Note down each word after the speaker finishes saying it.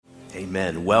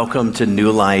Amen. Welcome to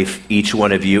New Life, each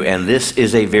one of you, and this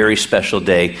is a very special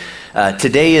day.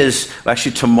 Today is,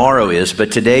 actually tomorrow is,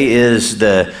 but today is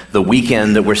the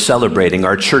weekend that we're celebrating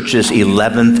our church's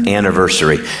 11th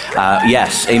anniversary.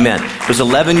 Yes, amen. It was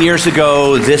 11 years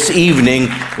ago this evening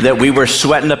that we were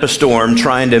sweating up a storm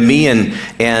me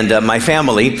and my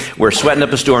family were sweating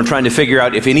up a storm trying to figure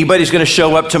out if anybody's going to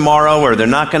show up tomorrow or they're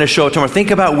not going to show up tomorrow.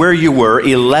 Think about where you were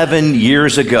 11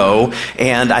 years ago,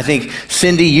 and I think,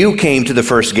 Cindy, you came to the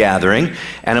first gathering,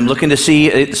 and I'm looking to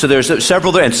see, so there's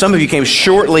several there, and some of you came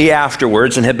shortly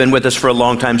afterwards and have been with us for a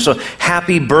long time. So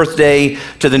happy birthday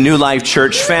to the New Life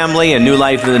Church family and New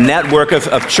Life, the network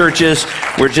of churches.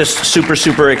 We're just super,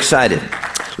 super excited.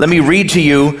 Let me read to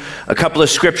you a couple of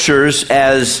scriptures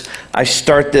as I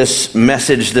start this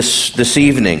message this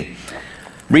evening.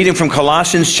 Reading from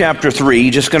Colossians chapter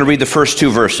 3, just going to read the first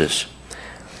two verses.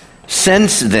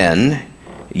 Since then,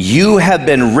 you have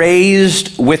been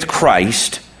raised with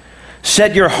Christ.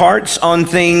 Set your hearts on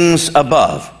things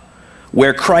above,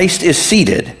 where Christ is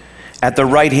seated at the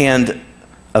right hand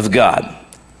of God.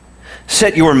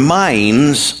 Set your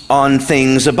minds on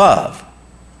things above,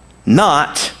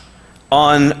 not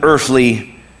on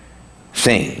earthly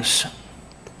things.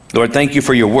 Lord, thank you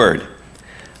for your word.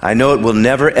 I know it will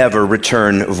never, ever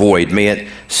return void. May it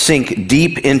sink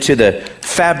deep into the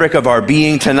fabric of our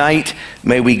being tonight.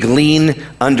 May we glean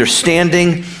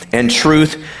understanding and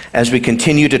truth as we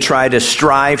continue to try to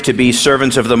strive to be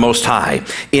servants of the Most High.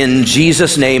 In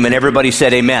Jesus' name, and everybody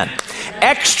said amen.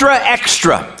 Extra,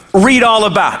 extra. Read all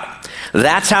about it.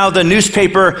 That's how the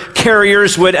newspaper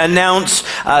carriers would announce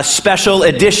special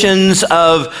editions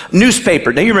of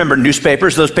newspaper. Now, you remember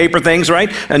newspapers, those paper things, right?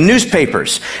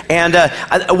 Newspapers. And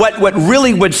what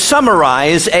really would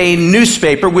summarize a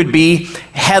newspaper would be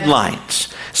headlines.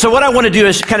 So what I want to do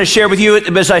is kind of share with you,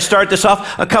 as I start this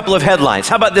off, a couple of headlines.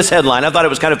 How about this headline? I thought it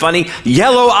was kind of funny.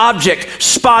 Yellow object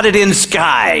spotted in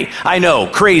sky. I know,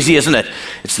 crazy, isn't it?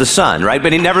 It's the sun, right?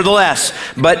 But nevertheless,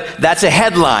 that's a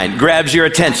headline, grabs your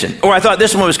attention. Or I thought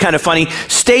this one was kind of funny.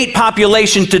 State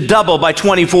population to double by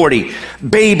 2040.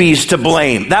 Babies to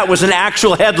blame. That was an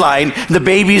actual headline. The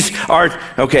babies are,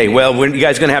 okay, well, you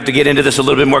guys are going to have to get into this a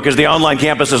little bit more because the online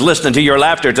campus is listening to your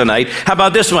laughter tonight. How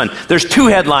about this one? There's two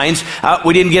headlines.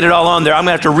 We didn't get it all on there. I'm going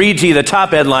to have to read to you the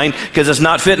top headline because it's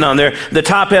not fitting on there. The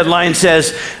top headline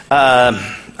says,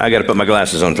 I got to put my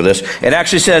glasses on for this. It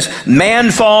actually says, man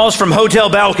falls from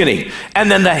hotel balcony. And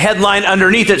then the headline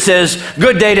underneath it says,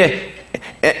 good day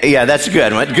to, yeah, that's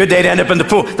good. Good day to end up in the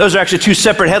pool. Those are actually two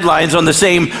separate headlines on the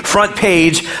same front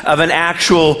page of an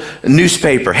actual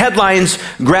newspaper. Headlines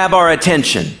grab our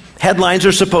attention. Headlines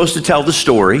are supposed to tell the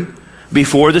story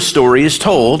before the story is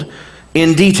told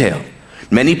in detail.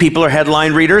 Many people are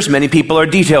headline readers. Many people are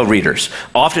detail readers.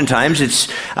 Oftentimes,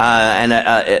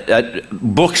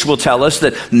 books will tell us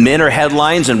that men are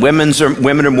headlines and women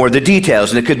are more the details.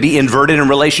 And it could be inverted in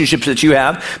relationships that you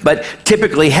have. But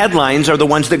typically, headlines are the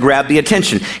ones that grab the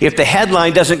attention. If the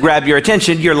headline doesn't grab your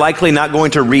attention, you're likely not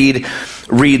going to read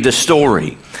the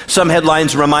story. Some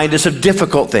headlines remind us of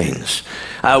difficult things.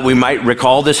 We might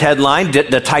recall this headline: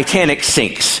 the Titanic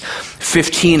sinks.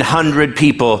 1,500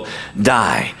 people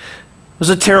die. It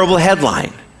was a terrible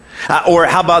headline. Or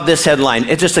how about this headline?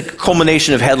 It's just a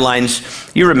culmination of headlines.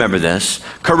 You remember this.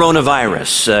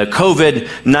 Coronavirus,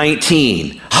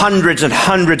 COVID-19. Hundreds and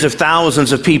hundreds of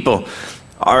thousands of people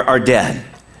are dead.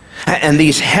 And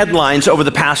these headlines over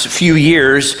the past few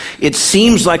years, it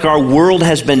seems like our world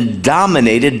has been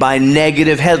dominated by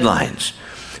negative headlines.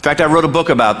 In fact, I wrote a book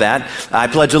about that, I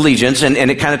Pledge Allegiance, and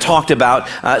it kind of talked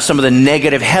about some of the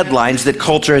negative headlines that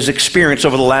culture has experienced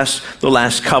over the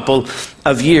last couple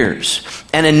of years.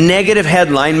 And a negative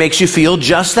headline makes you feel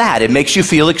just that. It makes you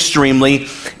feel extremely,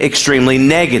 extremely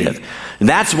negative. And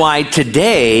that's why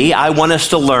today I want us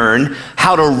to learn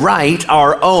how to write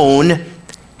our own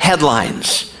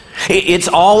headlines. It's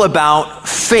all about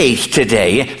faith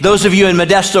today. Those of you in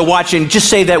Modesto watching, just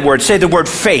say that word. Say the word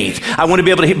faith. I want to be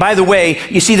able to, by the way,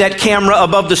 you see that camera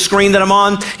above the screen that I'm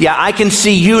on? Yeah, I can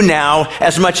see you now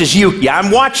as much as you. Yeah, I'm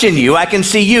watching you. I can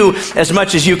see you as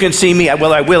much as you can see me.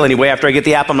 Well, I will anyway after I get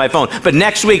the app on my phone. But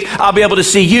next week, I'll be able to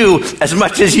see you as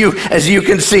much as you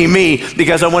can see me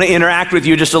because I want to interact with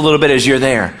you just a little bit as you're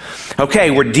there. Okay,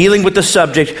 we're dealing with the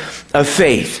subject of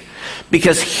faith.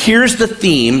 Because here's the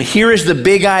theme, here is the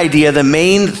big idea, the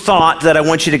main thought that I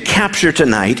want you to capture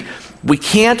tonight. We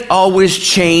can't always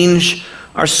change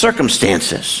our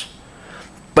circumstances,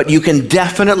 but you can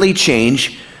definitely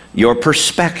change your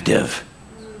perspective.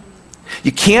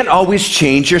 You can't always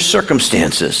change your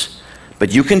circumstances,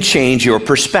 but you can change your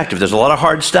perspective. There's a lot of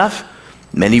hard stuff.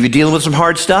 Many of you dealing with some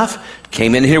hard stuff.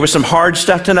 Came in here with some hard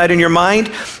stuff tonight in your mind,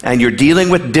 and you're dealing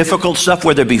with difficult stuff,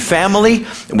 whether it be family,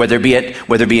 whether it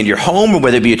be in your home, or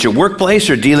whether it be at your workplace,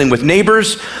 or dealing with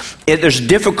neighbors. There's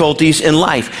difficulties in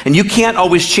life, and you can't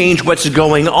always change what's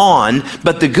going on,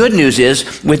 but the good news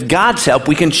is, with God's help,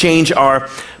 we can change our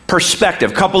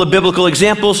perspective. A couple of biblical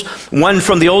examples, one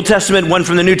from the Old Testament, one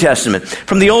from the New Testament.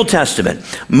 From the Old Testament,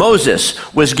 Moses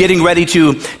was getting ready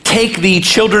to take the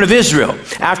children of Israel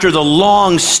after the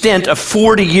long stint of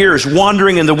 40 years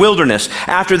wandering in the wilderness,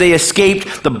 after they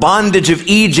escaped the bondage of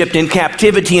Egypt in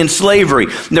captivity and slavery.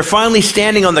 And they're finally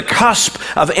standing on the cusp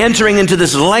of entering into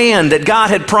this land that God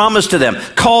had promised to them,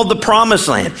 called the Promised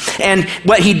Land. And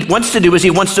what he wants to do is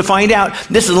he wants to find out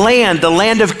this land, the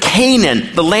land of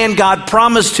Canaan, the land God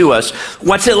promised to us,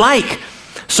 what's it like?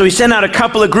 So he sent out a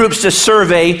couple of groups to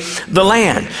survey the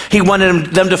land. He wanted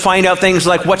them to find out things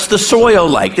like, what's the soil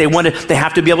like? They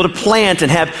have to be able to plant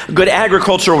and have good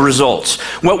agricultural results.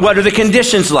 What are the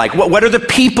conditions like? What are the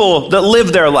people that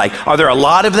live there like? Are there a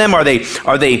lot of them? Are they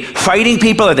fighting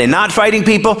people? Are they not fighting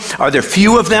people? Are there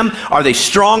few of them? Are they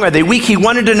strong? Are they weak? He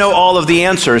wanted to know all of the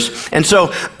answers. And so,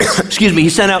 he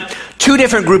sent out two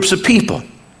different groups of people.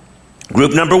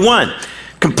 Group number one,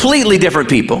 completely different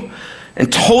people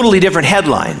and totally different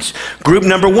headlines. Group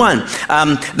number one,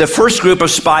 the first group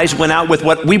of spies went out with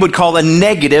what we would call a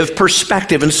negative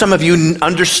perspective. And some of you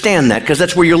understand that because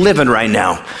that's where you're living right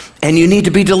now. And you need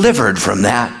to be delivered from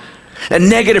that. A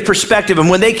negative perspective. And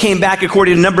when they came back,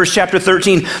 according to Numbers chapter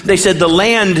 13, they said the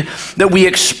land that we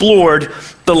explored,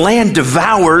 the land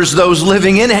devours those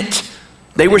living in it.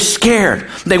 They were scared.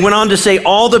 They went on to say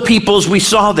all the peoples we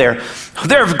saw there,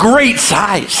 they're of great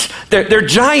size. They're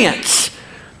giants.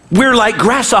 We're like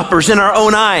grasshoppers in our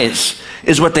own eyes,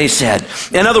 is what they said.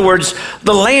 In other words,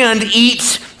 the land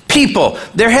eats people.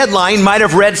 Their headline might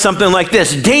have read something like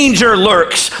this: danger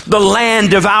lurks, the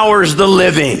land devours the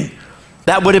living.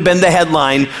 That would have been the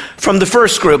headline from the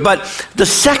first group. But the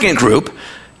second group,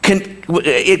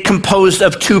 it composed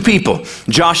of two people,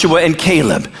 Joshua and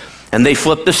Caleb. And they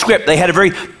flipped the script. They had a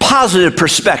very positive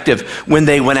perspective when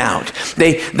they went out.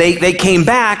 They came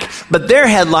back, but their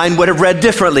headline would have read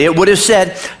differently. It would have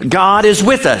said, God is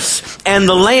with us, and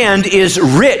the land is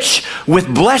rich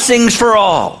with blessings for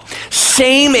all.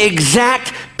 Same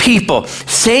exact people,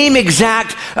 same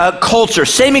exact culture,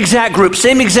 same exact group,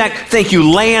 same exact,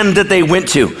 land that they went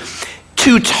to.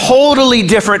 Two totally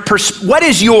different what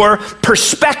is your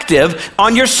perspective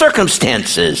on your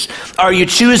circumstances? Are you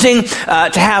choosing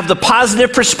to have the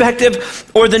positive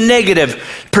perspective or the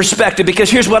negative perspective?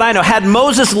 Because here's what I know. Had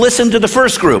Moses listened to the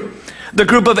first group, the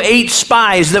group of 8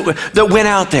 spies that went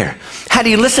out there, had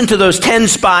he listened to those 10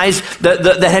 spies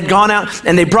that had gone out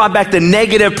and they brought back the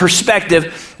negative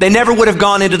perspective, they never would have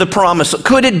gone into the promise.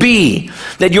 Could it be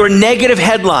that your negative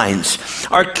headlines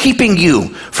are keeping you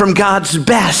from God's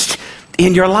best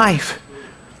in your life?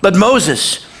 But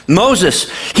Moses,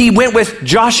 he went with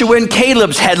Joshua and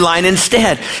Caleb's headline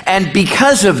instead. And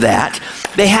because of that,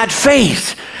 they had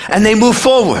faith and they moved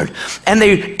forward and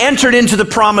they entered into the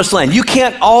promised land. You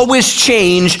can't always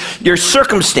change your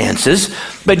circumstances,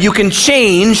 but you can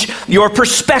change your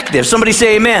perspective. Somebody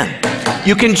say amen.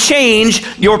 You can change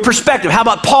your perspective. How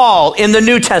about Paul in the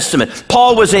New Testament?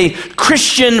 Paul was a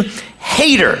Christian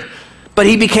hater, but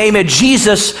he became a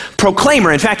Jesus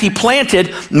proclaimer. In fact, he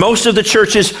planted most of the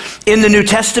churches in the New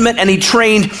Testament, and he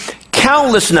trained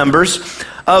countless numbers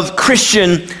of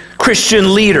Christian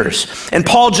leaders. And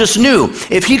Paul just knew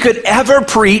if he could ever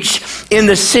preach in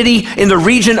the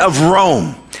region of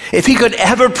Rome, if he could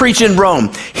ever preach in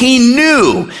Rome, he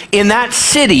knew in that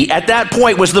city, at that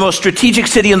point was the most strategic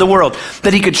city in the world,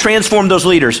 that he could transform those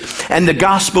leaders and the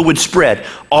gospel would spread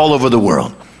all over the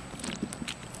world.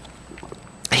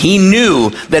 He knew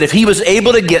that if he was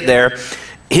able to get there,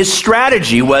 his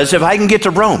strategy was, if I can get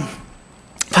to Rome,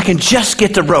 if I can just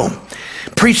get to Rome,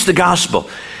 preach the gospel,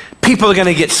 people are going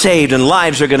to get saved and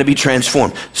lives are going to be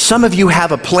transformed. Some of you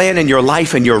have a plan in your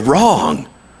life and you're wrong.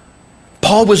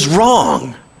 Paul was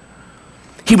wrong.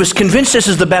 He was convinced this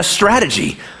is the best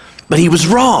strategy, but he was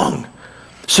wrong.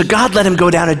 So God let him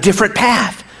go down a different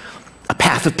path, a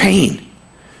path of pain,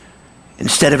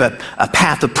 instead of a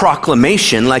path of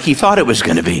proclamation like he thought it was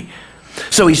going to be.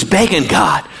 So he's begging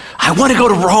God, I want to go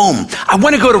to Rome. I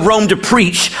want to go to Rome to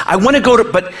preach.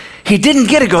 But he didn't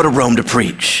get to go to Rome to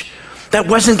preach. That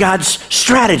wasn't God's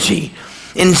strategy.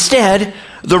 Instead,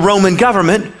 the Roman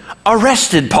government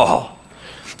arrested Paul.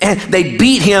 And they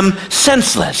beat him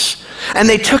senseless. And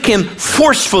they took him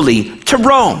forcefully to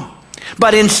Rome.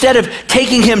 But instead of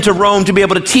taking him to Rome to be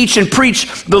able to teach and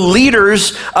preach, the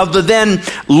leaders of the then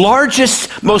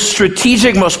largest, most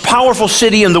strategic, most powerful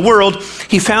city in the world,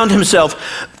 he found himself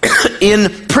in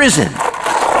prison.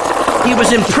 He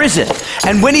was in prison.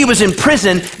 And when he was in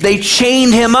prison, they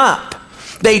chained him up.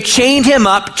 They chained him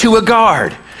up to a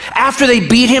guard. After they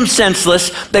beat him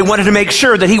senseless, they wanted to make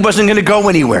sure that he wasn't going to go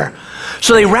anywhere.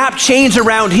 So they wrapped chains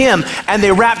around him, and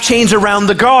they wrapped chains around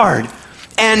the guard.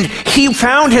 And he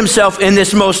found himself in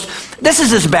this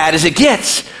is as bad as it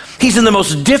gets. He's in the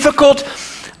most difficult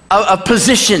of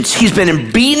positions. He's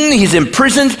been beaten, he's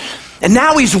imprisoned, and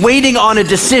now he's waiting on a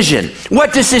decision.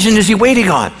 What decision is he waiting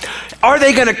on? Are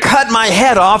they going to cut my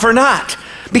head off or not?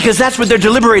 Because that's what they're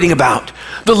deliberating about.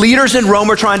 The leaders in Rome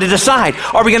are trying to decide,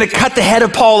 are we going to cut the head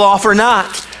of Paul off or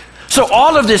not? So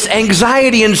all of this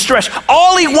anxiety and stress,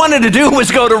 all he wanted to do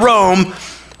was go to Rome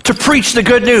to preach the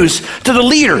good news to the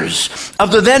leaders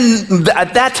of the then,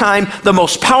 at that time, the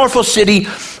most powerful city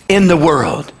in the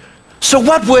world. So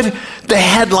what would the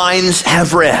headlines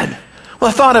have read?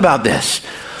 Well, I thought about this.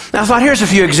 Now I thought, here's a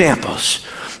few examples.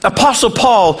 Apostle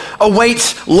Paul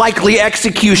awaits likely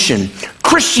execution.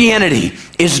 Christianity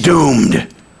is doomed. Yeah,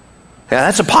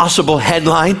 that's a possible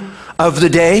headline of the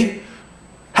day.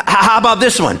 How about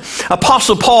this one?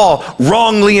 Apostle Paul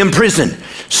wrongly imprisoned,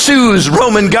 sues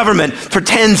Roman government for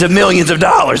tens of millions of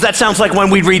dollars. That sounds like one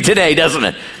we'd read today, doesn't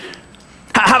it?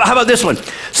 How about this one?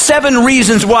 7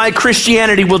 reasons why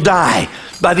Christianity will die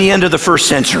by the end of the 1st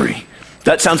century.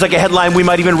 That sounds like a headline we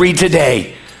might even read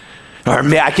today. Or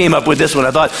I came up with this one.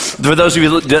 I thought, for those of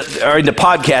you that are in the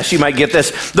podcast, you might get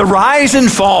this. The rise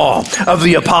and fall of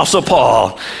the Apostle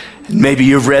Paul. Maybe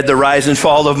you've read The Rise and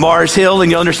Fall of Mars Hill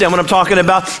and you understand what I'm talking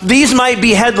about. These might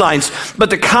be headlines, but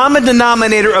the common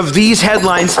denominator of these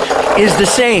headlines is the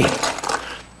same.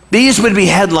 These would be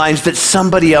headlines that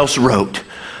somebody else wrote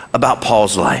about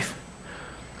Paul's life.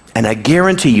 And I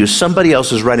guarantee you somebody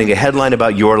else is writing a headline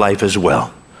about your life as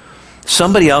well.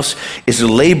 Somebody else is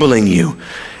labeling you,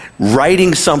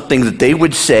 writing something that they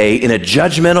would say in a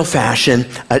judgmental fashion,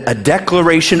 a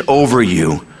declaration over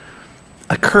you,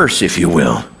 a curse, if you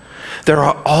will. There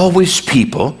are always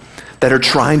people that are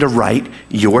trying to write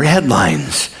your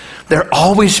headlines. There are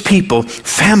always people,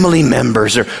 family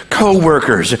members or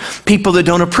co-workers, people that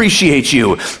don't appreciate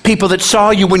you, people that saw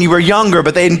you when you were younger,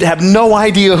 but they have no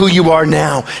idea who you are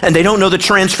now, and they don't know the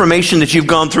transformation that you've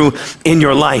gone through in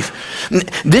your life.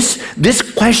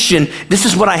 This question, this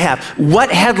is what I have.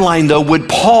 What headline, though, would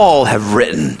Paul have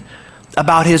written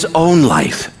about his own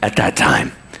life at that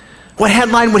time? What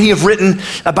headline would he have written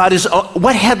about his own?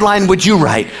 What headline would you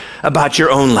write about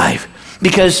your own life?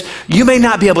 Because you may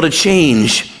not be able to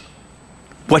change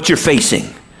what you're facing.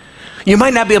 You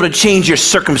might not be able to change your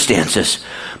circumstances,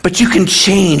 but you can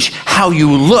change how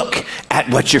you look at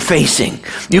what you're facing.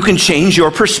 You can change your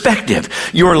perspective,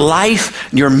 your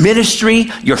life, your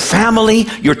ministry, your family,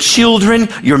 your children,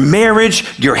 your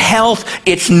marriage, your health.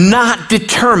 It's not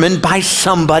determined by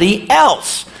somebody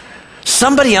else.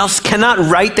 Somebody else cannot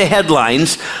write the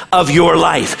headlines of your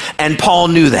life, and Paul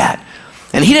knew that.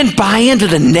 And he didn't buy into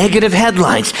the negative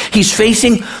headlines. He's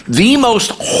facing the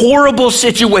most horrible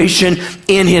situation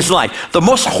in his life, the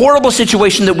most horrible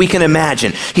situation that we can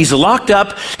imagine. He's locked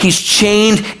up, he's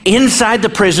chained inside the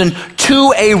prison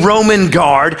to a Roman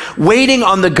guard, waiting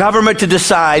on the government to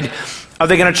decide, are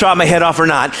they going to chop my head off or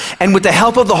not? And with the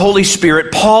help of the Holy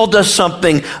Spirit, Paul does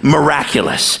something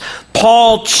miraculous.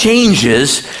 Paul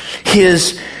changes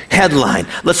his headline.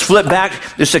 Let's flip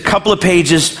back just a couple of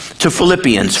pages to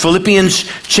Philippians. Philippians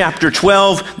chapter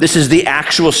 12. This is the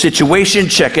actual situation.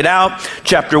 Check it out.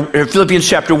 Philippians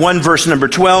chapter 1, verse number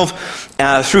 12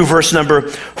 through verse number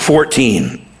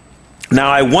 14. Now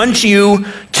I want you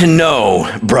to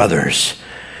know, brothers,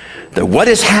 that what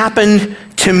has happened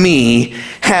to me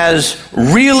has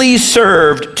really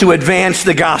served to advance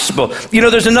the gospel. You know,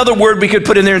 there's another word we could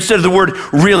put in there instead of the word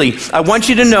really. I want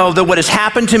you to know that what has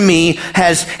happened to me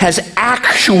has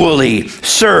actually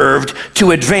served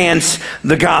to advance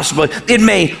the gospel. It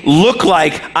may look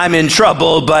like I'm in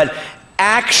trouble, but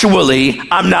actually,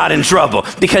 I'm not in trouble,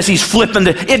 because he's flipping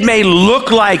it may look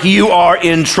like you are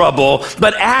in trouble,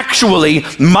 but actually,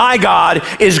 my God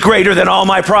is greater than all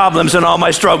my problems and all my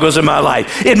struggles in my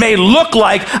life. It may look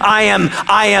like I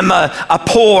am a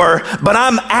poor, but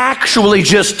I'm actually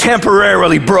just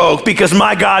temporarily broke, because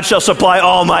my God shall supply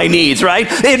all my needs, right?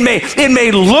 It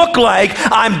may look like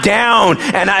I'm down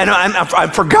and I'm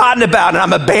forgotten about and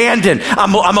I'm abandoned,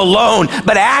 I'm alone,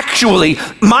 but actually,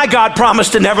 my God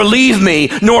promised to never leave me me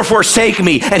nor forsake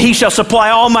me, and he shall supply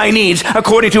all my needs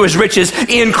according to his riches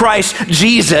in Christ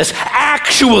Jesus.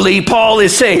 Actually, Paul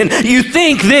is saying, you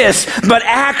think this, but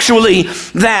actually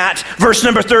that. Verse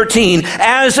number 13,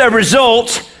 as a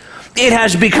result, it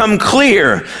has become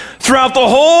clear throughout the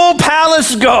whole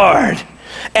palace guard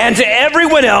and to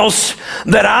everyone else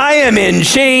that I am in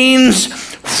chains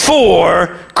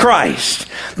for Christ.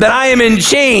 That I am in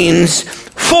chains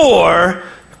for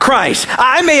Christ.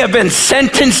 I may have been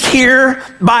sentenced here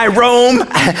by Rome,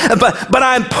 but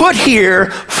I'm put here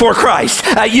for Christ.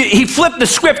 He flipped the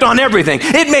script on everything.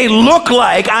 It may look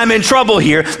like I'm in trouble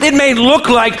here. It may look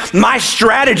like my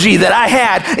strategy that I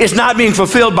had is not being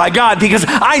fulfilled by God because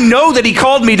I know that he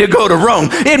called me to go to Rome.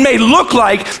 It may look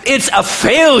like it's a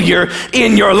failure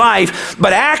in your life,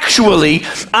 but actually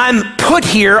I'm put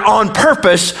here on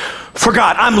purpose for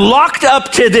God. I'm locked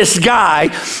up to this guy,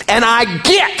 and I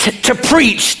get to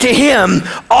preach to him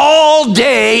all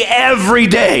day, every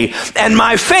day. And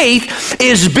my faith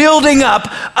is building up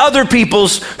other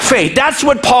people's faith. That's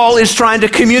what Paul is trying to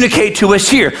communicate to us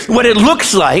here. What it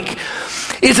looks like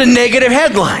is a negative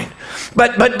headline.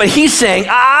 But he's saying,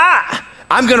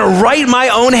 I'm going to write my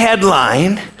own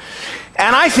headline.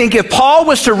 And I think if Paul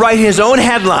was to write his own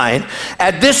headline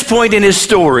at this point in his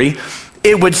story,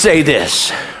 it would say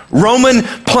this: Roman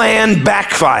plan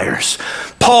backfires.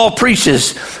 Paul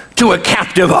preaches to a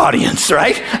captive audience,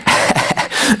 right?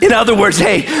 In other words,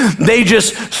 hey, they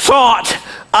just thought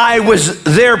I was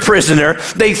their prisoner.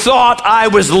 They thought I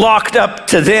was locked up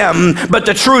to them, but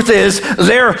the truth is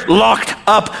they're locked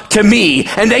up to me,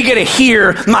 and they get to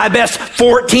hear my best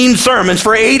 14 sermons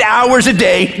for 8 hours a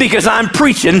day because I'm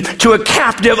preaching to a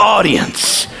captive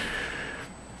audience.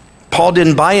 Paul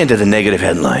didn't buy into the negative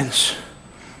headlines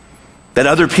that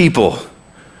other people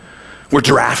were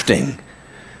drafting.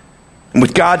 And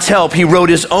with God's help, he wrote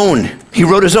his own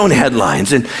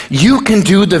headlines. And you can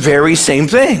do the very same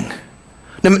thing.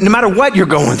 No matter what you're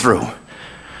going through,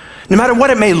 no matter what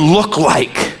it may look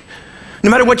like, no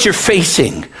matter what you're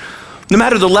facing, no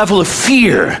matter the level of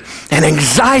fear and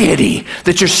anxiety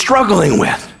that you're struggling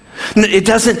with,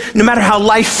 no matter how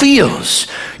life feels,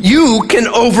 you can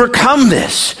overcome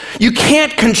this. You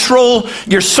can't control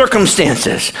your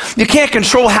circumstances. You can't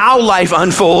control how life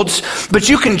unfolds, but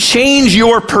you can change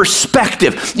your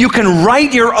perspective. You can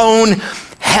write your own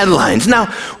headlines.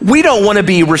 Now, we don't want to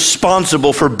be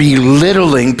responsible for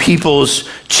belittling people's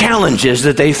challenges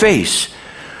that they face,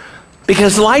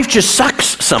 because life just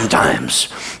sucks sometimes.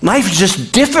 Life is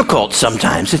just difficult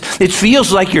sometimes. It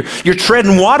feels like you're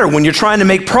treading water when you're trying to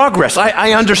make progress.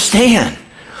 I understand.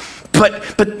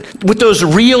 But with those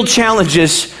real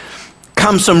challenges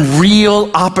come some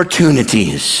real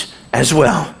opportunities as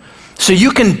well. So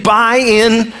you can buy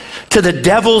in to the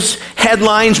devil's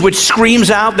headlines, which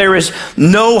screams out there is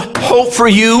no hope for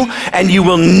you, and you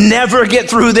will never get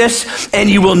through this, and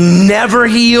you will never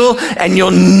heal, and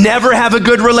you'll never have a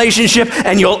good relationship,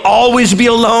 and you'll always be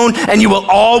alone, and you will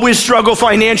always struggle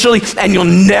financially, and you'll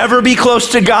never be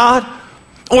close to God.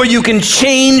 Or you can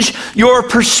change your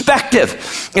perspective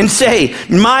and say,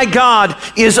 my God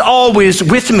is always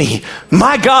with me.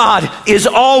 My God is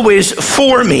always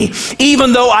for me.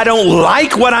 Even though I don't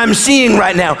like what I'm seeing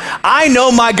right now, I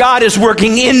know my God is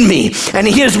working in me, and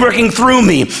he is working through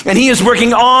me, and he is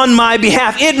working on my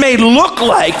behalf. It may look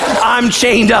like I'm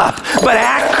chained up, but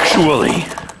actually,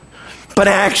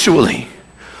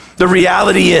 the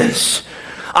reality is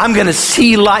I'm going to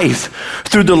see life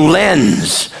through the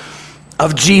lens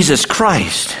of Jesus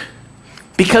Christ.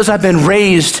 Because I've been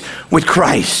raised with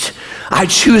Christ, I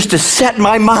choose to set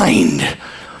my mind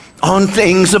on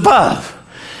things above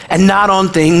and not on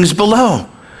things below.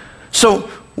 So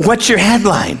what's your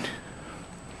headline?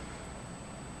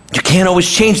 You can't always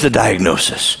change the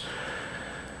diagnosis.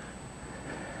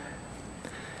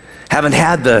 Haven't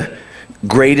had the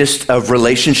greatest of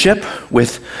relationship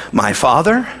with my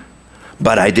father,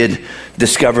 but I did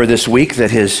discover this week that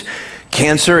his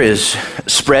cancer is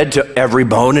spread to every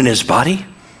bone in his body.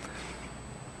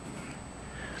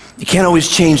 You can't always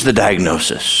change the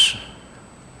diagnosis.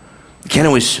 You can't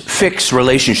always fix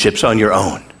relationships on your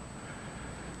own.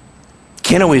 You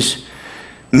can't always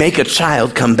make a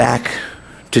child come back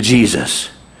to Jesus.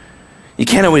 You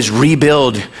can't always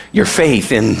rebuild your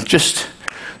faith in just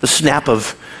the snap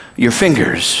of your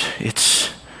fingers. It's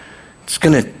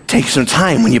going to take some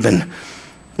time when you've been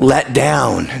let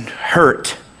down and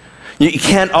hurt. You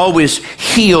can't always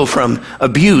heal from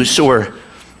abuse or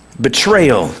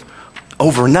betrayal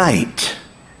overnight.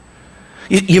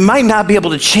 You might not be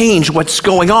able to change what's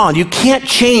going on. You can't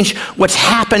change what's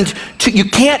happened to you.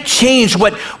 Can't change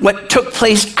what took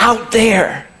place out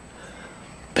there.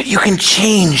 but you can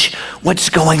change what's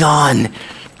going on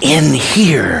in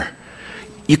here.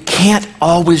 You can't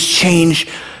always change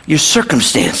your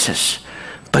circumstances,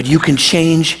 but you can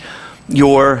change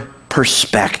your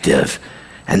perspective.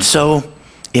 And so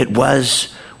it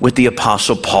was with the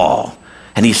Apostle Paul.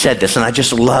 And he said this, and I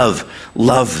just love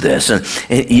this. And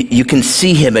you can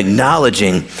see him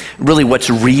acknowledging really what's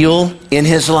real in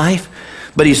his life,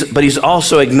 but he's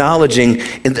also acknowledging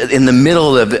in the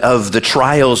middle of the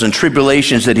trials and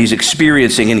tribulations that he's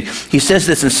experiencing. And he says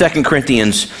this in 2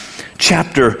 Corinthians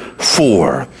chapter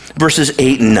 4, verses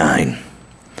 8 and 9.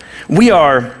 We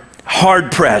are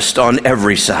hard pressed on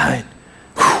every side,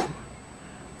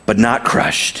 but not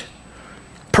crushed,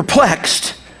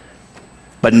 perplexed,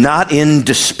 but not in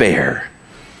despair,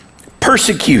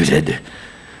 persecuted,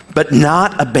 but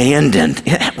not abandoned.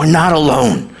 We're not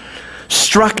alone.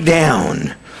 Struck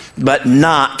down, but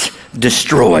not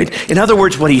destroyed. In other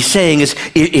words, what he's saying is,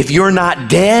 if you're not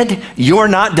dead, you're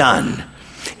not done.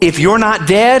 If you're not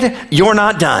dead, you're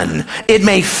not done. It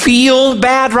may feel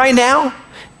bad right now,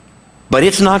 but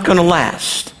it's not going to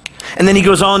last. And then he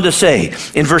goes on to say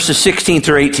in verses 16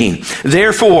 through 18,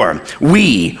 therefore,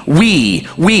 we,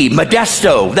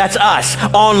 Modesto, that's us.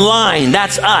 Online,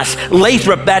 that's us.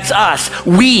 Lathrop, that's us.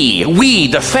 We,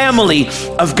 the family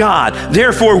of God.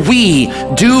 Therefore, we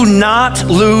do not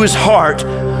lose heart.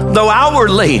 Though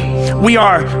outwardly we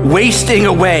are wasting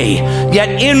away,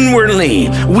 yet inwardly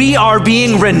we are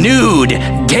being renewed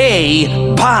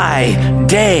day by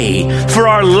day. For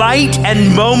our light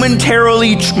and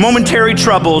momentary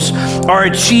troubles are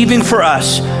achieving for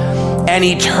us an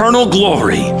eternal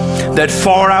glory that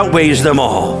far outweighs them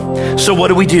all. So what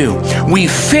do? We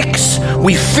fix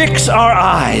our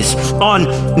eyes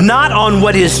on not on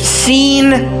what is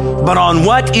seen, but on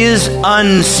what is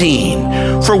unseen.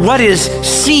 For what is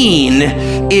seen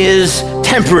is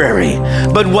temporary,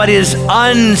 but what is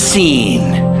unseen,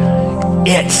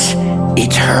 it's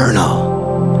eternal.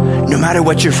 No matter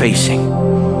what you're facing,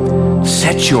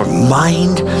 set your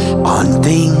mind on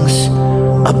things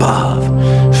above.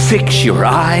 Fix your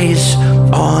eyes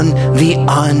on the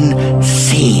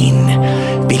unseen,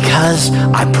 because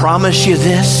I promise you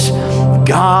this,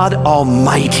 God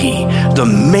Almighty, the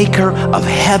maker of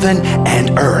heaven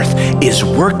and earth, is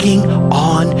working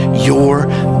on your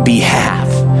behalf.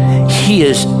 He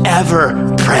is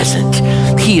ever present.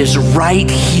 He is right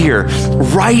here,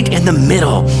 right in the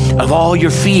middle of all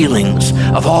your feelings,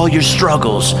 of all your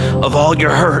struggles, of all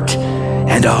your hurt,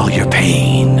 and all your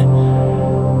pain.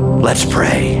 Let's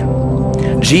pray.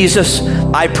 Jesus,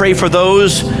 I pray for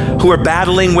those who are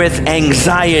battling with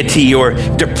anxiety or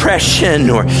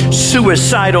depression or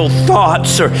suicidal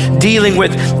thoughts, or dealing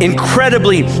with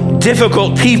incredibly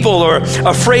difficult people, or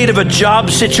afraid of a job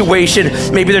situation.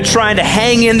 Maybe they're trying to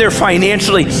hang in there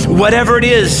financially. Whatever it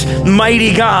is,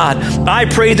 mighty God, I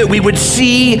pray that we would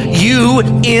see you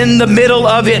in the middle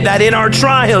of it, that in our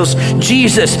trials,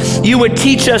 Jesus, you would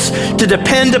teach us to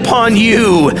depend upon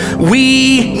you.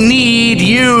 We need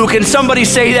you. Can somebody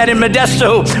say that in Modesto?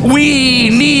 We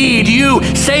need you.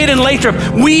 Say it in Lathrop.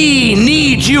 We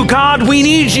need you. God, we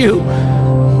need you.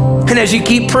 And as you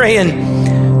keep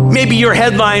praying, maybe your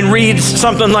headline reads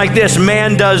something like this: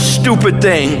 man does stupid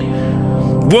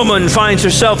thing. Woman finds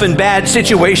herself in bad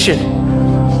situation.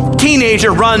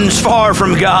 Teenager runs far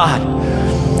from God.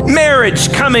 Marriage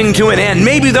coming to an end.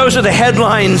 Maybe those are the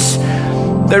headlines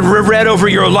that are read over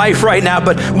your life right now.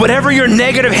 But whatever your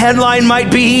negative headline might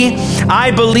be,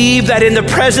 I believe that in the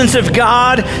presence of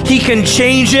God, He can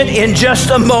change it in just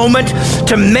a moment.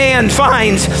 To man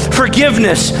finds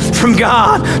forgiveness from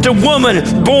God. To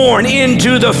woman born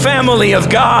into the family of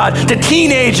God. To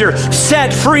teenager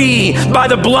set free by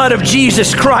the blood of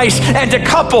Jesus Christ. And to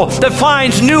couple that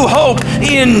finds new hope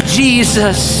in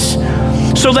Jesus.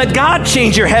 So let God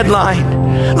change your headline.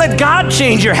 Let God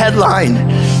change your headline.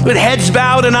 With heads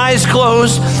bowed and eyes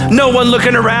closed, no one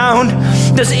looking around.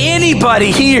 Does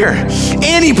anybody here,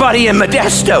 anybody in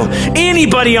Modesto,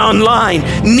 anybody online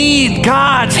need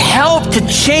God's help to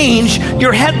change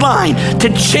your headline, to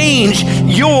change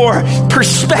your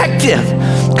perspective?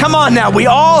 Come on now, we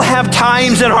all have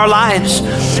times in our lives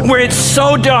where it's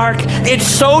so dark, it's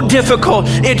so difficult,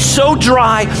 it's so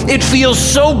dry, it feels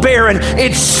so barren,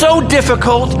 it's so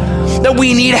difficult that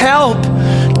we need help.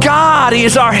 God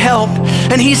is our help.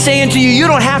 And He's saying to you, you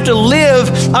don't have to live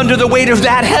under the weight of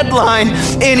that headline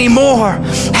anymore.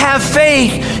 Have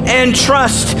faith and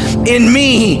trust in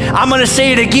me. I'm going to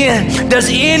say it again. Does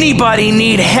anybody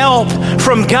need help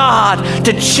from God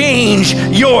to change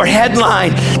your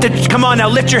headline? Come on now,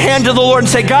 lift your hand to the Lord and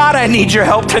say, God, I need your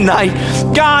help tonight.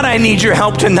 God, I need your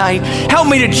help tonight. Help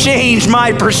me to change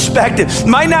my perspective.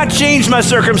 Might not change my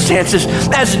circumstances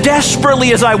as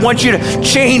desperately as I want you to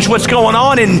change what's going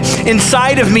on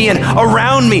inside of me and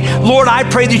around me. Lord, I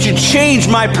pray that you change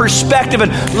my perspective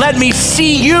and let me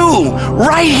see you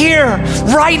right here,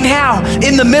 right now,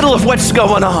 in the middle of what's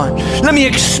going on. Let me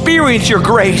experience your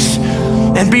grace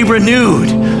and be renewed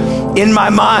in my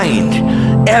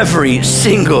mind every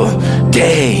single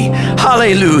day.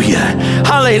 Hallelujah.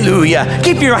 Hallelujah.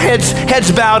 Keep your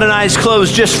heads bowed and eyes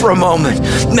closed just for a moment.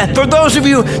 For those of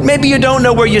you, maybe you don't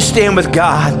know where you stand with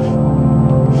God.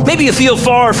 Maybe you feel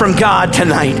far from God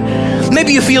tonight.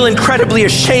 Maybe you feel incredibly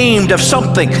ashamed of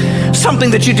something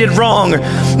that you did wrong.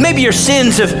 Or maybe your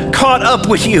sins have caught up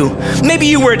with you. Maybe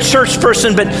you were a church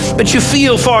person, but you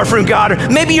feel far from God. Or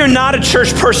maybe you're not a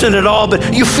church person at all,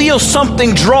 but you feel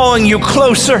something drawing you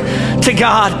closer to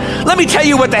God. Let me tell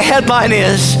you what the headline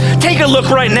is. Take a look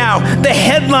right now. The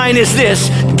headline is this: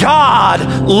 God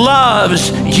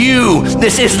loves you.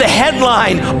 This is the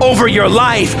headline over your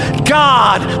life.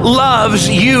 God loves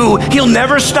you. He'll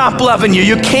never stop loving you.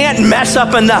 You can't mess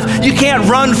up enough. You can't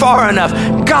run far enough.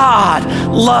 God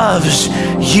loves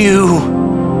you.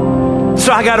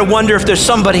 So I got to wonder if there's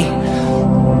somebody,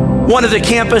 one of the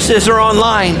campuses or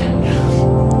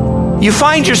online, you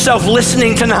find yourself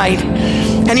listening tonight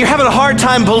and you're having a hard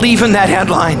time believing that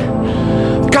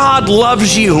headline. God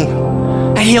loves you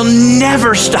and he'll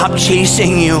never stop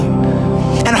chasing you.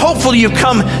 And hopefully you've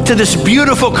come to this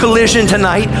beautiful collision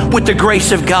tonight with the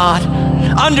grace of God.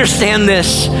 Understand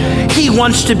this. He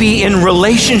wants to be in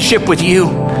relationship with you.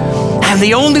 And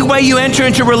the only way you enter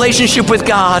into relationship with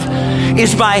God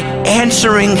is by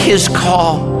answering his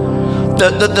call.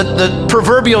 The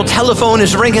proverbial telephone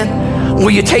is ringing.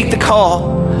 Will you take the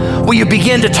call? Will you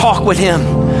begin to talk with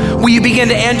him? Will you begin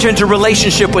to enter into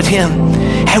relationship with him?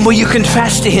 And will you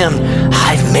confess to him,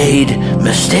 I've made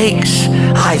mistakes.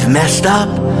 I've messed up.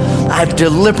 I've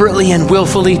deliberately and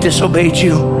willfully disobeyed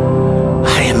you.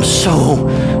 I am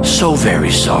so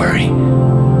very sorry.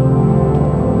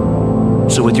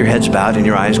 So with your heads bowed and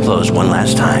your eyes closed one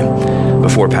last time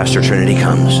before Pastor Trinity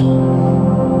comes,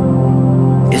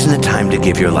 isn't it time to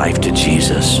give your life to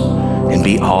Jesus and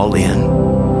be all in?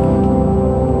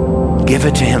 Give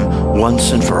it to him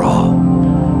once and for all.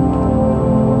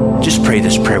 Just pray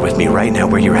this prayer with me right now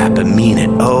where you're at, but mean it.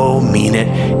 Oh, mean it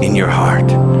in your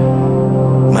heart.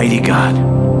 Mighty God,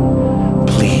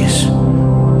 please,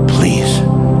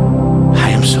 I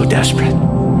am so desperate.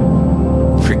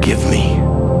 Forgive me.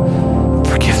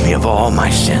 Forgive me of all my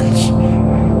sins.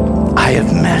 I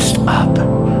have messed up.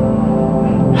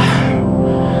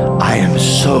 I am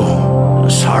so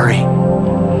sorry.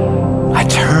 I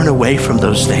turn away from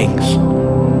those things.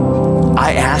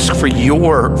 I ask for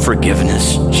your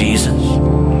forgiveness, Jesus.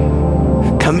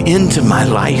 Come into my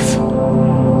life.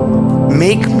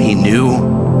 Make me new.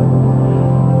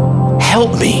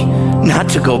 Help me not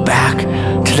to go back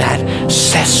to that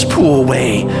cesspool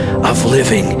way of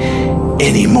living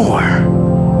anymore.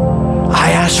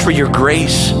 I ask for your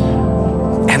grace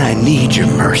and I need your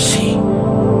mercy.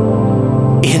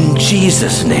 In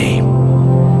Jesus' name,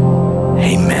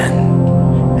 amen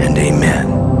and amen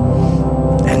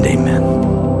and amen.